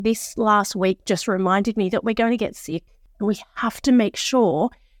This last week just reminded me that we're going to get sick. We have to make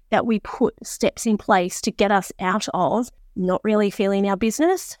sure that we put steps in place to get us out of not really feeling our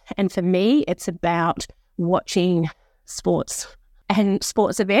business. And for me, it's about watching sports and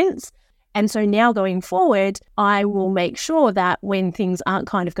sports events. And so now going forward, I will make sure that when things aren't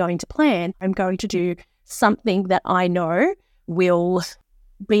kind of going to plan, I'm going to do something that I know will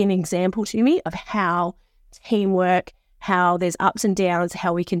be an example to me of how teamwork, how there's ups and downs,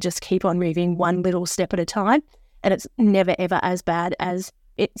 how we can just keep on moving one little step at a time. And it's never, ever as bad as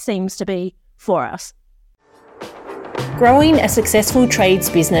it seems to be for us. Growing a successful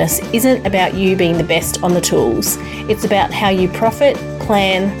trades business isn't about you being the best on the tools. It's about how you profit,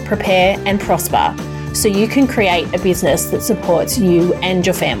 plan, prepare, and prosper so you can create a business that supports you and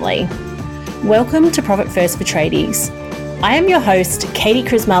your family. Welcome to Profit First for Tradies. I am your host, Katie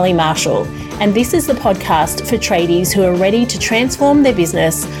Krismali Marshall, and this is the podcast for tradies who are ready to transform their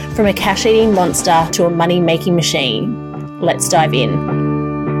business from a cash-eating monster to a money-making machine. Let's dive in.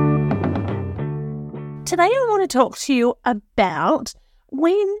 Today I want to talk to you about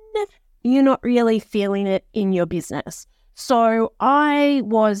when you're not really feeling it in your business. So I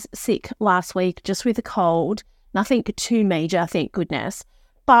was sick last week just with a cold, nothing too major, thank goodness.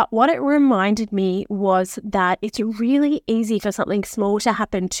 But what it reminded me was that it's really easy for something small to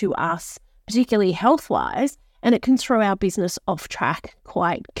happen to us, particularly health-wise, and it can throw our business off track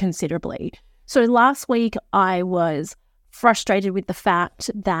quite considerably. So last week I was frustrated with the fact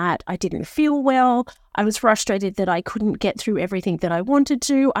that I didn't feel well. I was frustrated that I couldn't get through everything that I wanted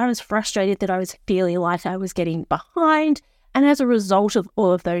to. I was frustrated that I was feeling like I was getting behind. And as a result of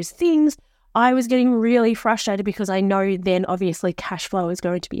all of those things, I was getting really frustrated because I know then obviously cash flow is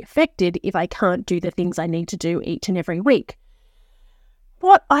going to be affected if I can't do the things I need to do each and every week.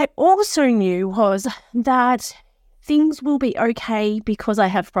 What I also knew was that things will be okay because I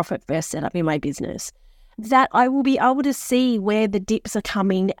have Profit First set up in my business. That I will be able to see where the dips are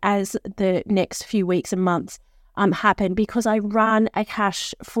coming as the next few weeks and months happen because I run a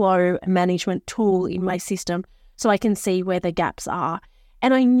cash flow management tool in my system so I can see where the gaps are.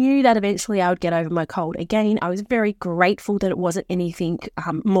 And I knew that eventually I would get over my cold. Again, I was very grateful that it wasn't anything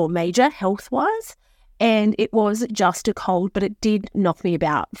more major health-wise, and it was just a cold, but it did knock me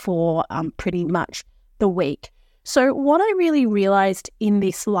about for pretty much the week. So what I really realized in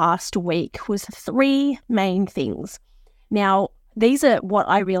this last week was three main things. Now, these are what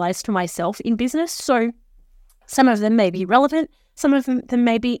I realized for myself in business. So some of them may be relevant, some of them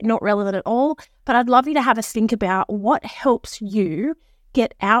may be not relevant at all, but I'd love you to have a think about what helps you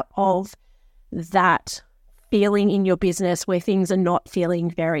get out of that feeling in your business where things are not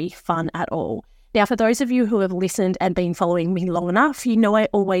feeling very fun at all. Now, for those of you who have listened and been following me long enough, you know I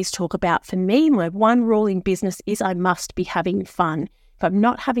always talk about, for me, my one rule in business is I must be having fun. If I'm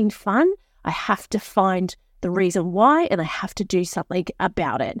not having fun, I have to find the reason why and I have to do something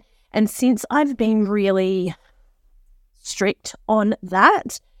about it. And since I've been really strict on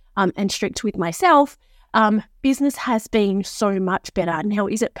that and strict with myself, business has been so much better. Now,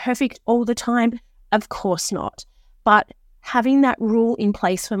 is it perfect all the time? Of course not. But having that rule in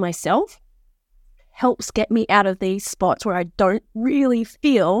place for myself helps get me out of these spots where I don't really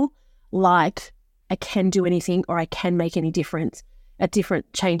feel like I can do anything or I can make any difference at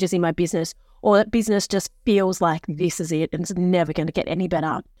different changes in my business, or that business just feels like this is it and it's never going to get any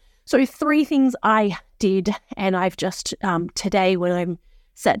better. So three things I did, and I've just today when I'm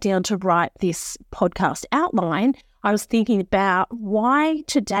sat down to write this podcast outline, I was thinking about why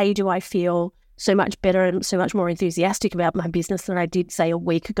today do I feel so much better and so much more enthusiastic about my business than I did, say, a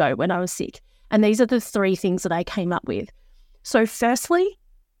week ago when I was sick. And these are the three things that I came up with. So firstly,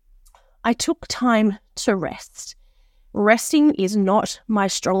 I took time to rest. Resting is not my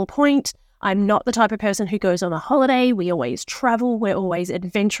strong point. I'm not the type of person who goes on a holiday. We always travel. We're always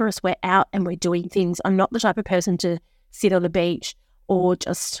adventurous. We're out and we're doing things. I'm not the type of person to sit on the beach or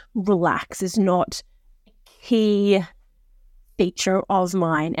just relax. Is not a key feature of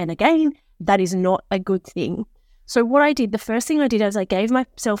mine. And again, that is not a good thing. So what I did, the first thing I did is I gave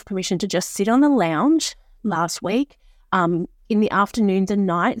myself permission to just sit on the lounge last week in the afternoons and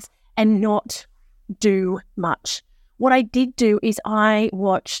nights and not do much. What I did do is I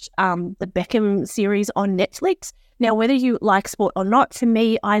watched the Beckham series on Netflix. Now, whether you like sport or not, for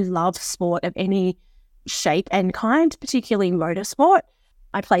me, I love sport of any shape and kind, particularly motorsport.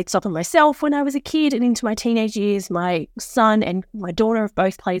 I played soccer myself when I was a kid and into my teenage years. My son and my daughter have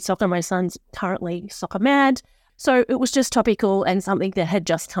both played soccer. My son's currently soccer mad. So it was just topical and something that had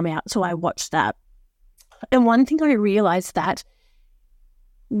just come out. So I watched that. And one thing I realized that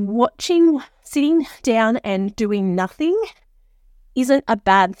sitting down and doing nothing isn't a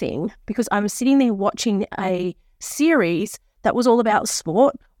bad thing, because I was sitting there watching a series that was all about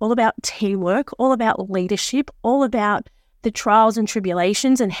sport, all about teamwork, all about leadership, all about the trials and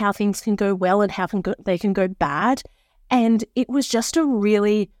tribulations and how things can go well and how they can go bad. And it was just a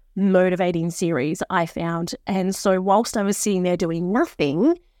really motivating series, I found. And so whilst I was sitting there doing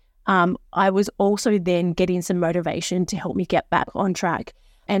nothing, I was also then getting some motivation to help me get back on track.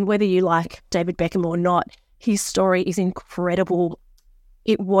 And whether you like David Beckham or not, his story is incredible.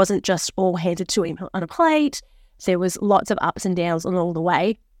 It wasn't just all handed to him on a plate. There was lots of ups and downs along the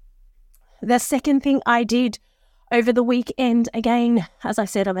way. The second thing I did over the weekend, again, as I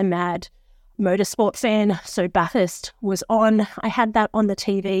said, I'm a mad motorsport fan, so Bathurst was on. I had that on the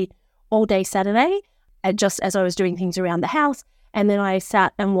TV all day Saturday, just as I was doing things around the house. And then I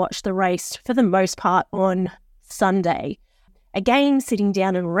sat and watched the race for the most part on Sunday. Again, sitting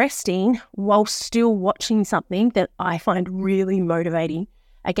down and resting while still watching something that I find really motivating.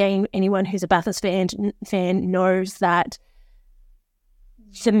 Again, anyone who's a Bathurst fan knows that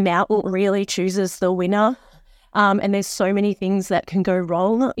the mountain really chooses the winner. And there's so many things that can go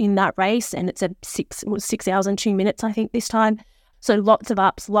wrong in that race. And it's 6 hours and 2 minutes, I think, this time. So lots of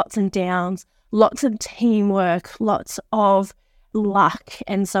ups, lots of downs, lots of teamwork, lots of luck,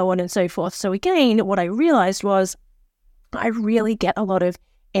 and so on and so forth. So again, what I realized was I really get a lot of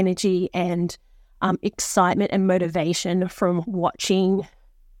energy and excitement and motivation from watching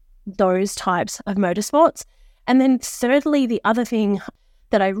those types of motorsports. And then thirdly, the other thing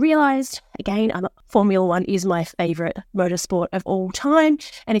that I realized, again, Formula One is my favorite motorsport of all time.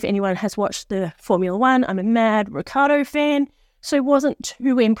 And if anyone has watched the Formula One, I'm a mad Ricciardo fan. So wasn't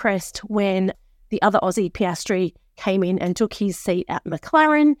too impressed when the other Aussie, Piastri, came in and took his seat at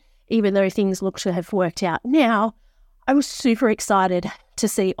McLaren. Even though things look to have worked out now, I was super excited to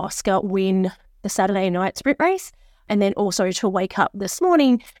see Oscar win the Saturday night sprint race, and then also to wake up this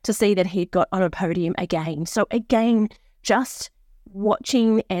morning to see that he'd got on a podium again. So again, just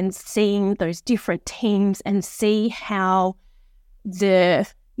watching and seeing those different teams and see how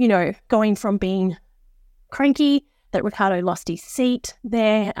going from being cranky that Ricciardo lost his seat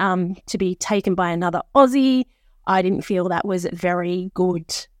there to be taken by another Aussie. I didn't feel that was very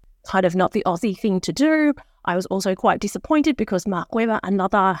good, kind of not the Aussie thing to do. I was also quite disappointed because Mark Webber,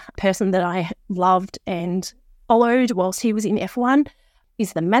 another person that I loved and followed whilst he was in F1,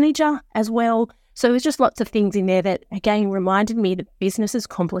 is the manager as well. So there's just lots of things in there that, again, reminded me that business is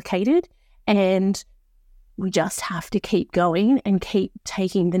complicated and we just have to keep going and keep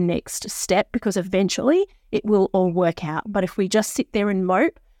taking the next step, because eventually it will all work out. But if we just sit there and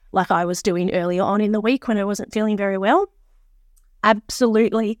mope, like I was doing earlier on in the week when I wasn't feeling very well,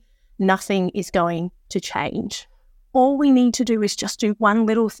 absolutely nothing is going to change. All we need to do is just do one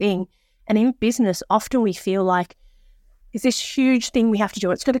little thing. And in business, often we feel like it's this huge thing we have to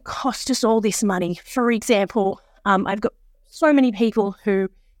do. It's going to cost us all this money. For example, I've got so many people who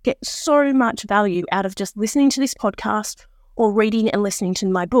get so much value out of just listening to this podcast or reading and listening to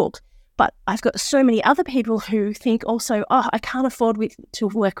my book. But I've got so many other people who think also, I can't afford to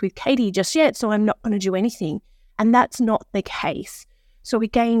work with Katie just yet, so I'm not going to do anything. And that's not the case. So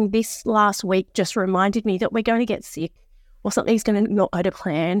again, this last week just reminded me that we're going to get sick or something's going to not go to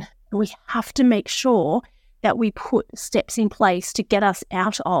plan. And we have to make sure that we put steps in place to get us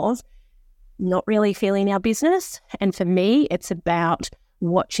out of not really feeling our business. And for me, it's about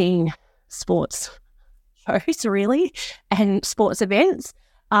watching sports shows, really, and sports events.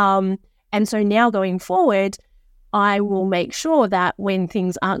 And so now going forward, I will make sure that when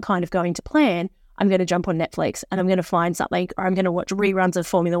things aren't kind of going to plan, I'm going to jump on Netflix and I'm going to find something, or I'm going to watch reruns of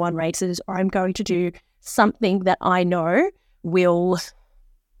Formula One races, or I'm going to do something that I know will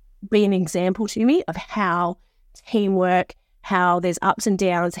be an example to me of how teamwork, how there's ups and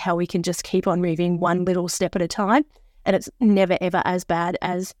downs, how we can just keep on moving one little step at a time. And it's never, ever as bad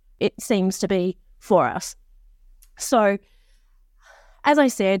as it seems to be for us. So, as I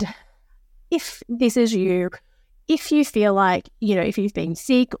said, if this is you, if you feel like, if you've been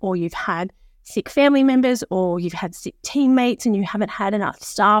sick or you've had sick family members or you've had sick teammates and you haven't had enough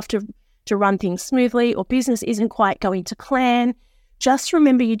staff to run things smoothly, or business isn't quite going to plan, just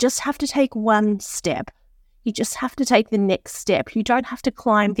remember you just have to take one step. You just have to take the next step. You don't have to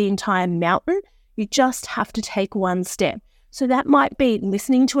climb the entire mountain. You just have to take one step. So that might be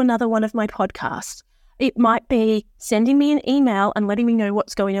listening to another one of my podcasts. It might be sending me an email and letting me know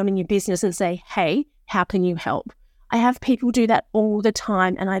what's going on in your business and say, hey, how can you help? I have people do that all the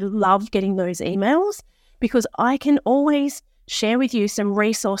time, and I love getting those emails because I can always share with you some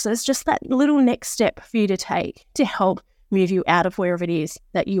resources, just that little next step for you to take to help move you out of wherever it is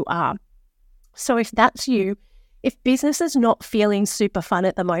that you are. So if that's you, If business is not feeling super fun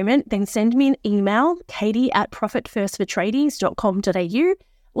at the moment, then send me an email, katie@profitfirstfortradies.com.au.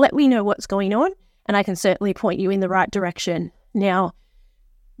 Let me know what's going on, and I can certainly point you in the right direction. Now,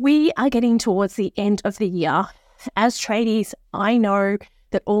 we are getting towards the end of the year. As tradies, I know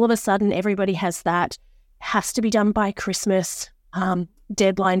that all of a sudden everybody has that has to be done by Christmas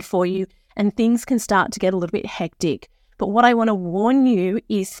deadline for you, and things can start to get a little bit hectic. But what I want to warn you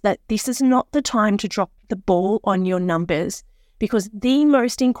is that this is not the time to drop the ball on your numbers, because the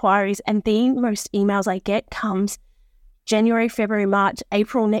most inquiries and the most emails I get comes January, February, March,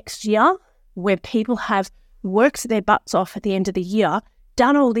 April next year, where people have worked their butts off at the end of the year,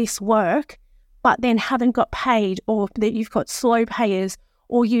 done all this work, but then haven't got paid, or that you've got slow payers,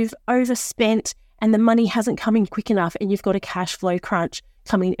 or you've overspent and the money hasn't come in quick enough and you've got a cash flow crunch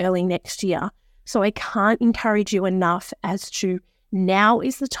coming early next year. So I can't encourage you enough as to now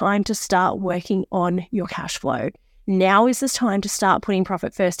is the time to start working on your cash flow. Now is the time to start putting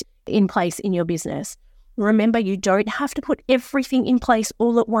Profit First in place in your business. Remember, you don't have to put everything in place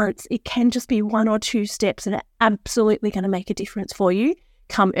all at once. It can just be 1 or 2 steps, and it's absolutely going to make a difference for you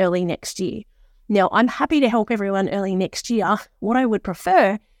come early next year. Now, I'm happy to help everyone early next year. What I would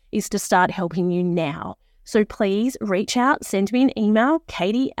prefer is to start helping you now. So please reach out, send me an email,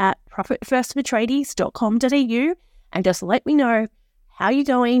 katie@profitfirstfortradies.com.au, and just let me know how you're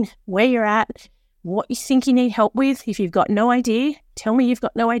going, where you're at, what you think you need help with. If you've got no idea, tell me you've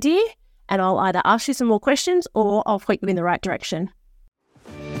got no idea, and I'll either ask you some more questions or I'll point you in the right direction.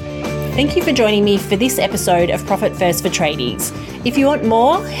 Thank you for joining me for this episode of Profit First for Tradies. If you want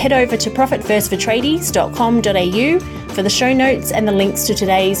more, head over to profitfirstfortradies.com.au for the show notes and the links to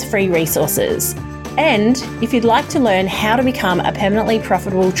today's free resources. And if you'd like to learn how to become a permanently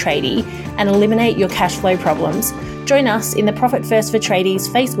profitable tradie and eliminate your cash flow problems, join us in the Profit First for Tradies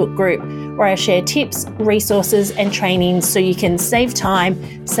Facebook group, where I share tips, resources and trainings so you can save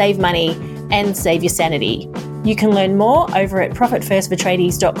time, save money and save your sanity. You can learn more over at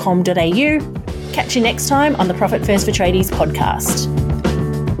profitfirstfortradies.com.au. Catch you next time on the Profit First for Tradies podcast.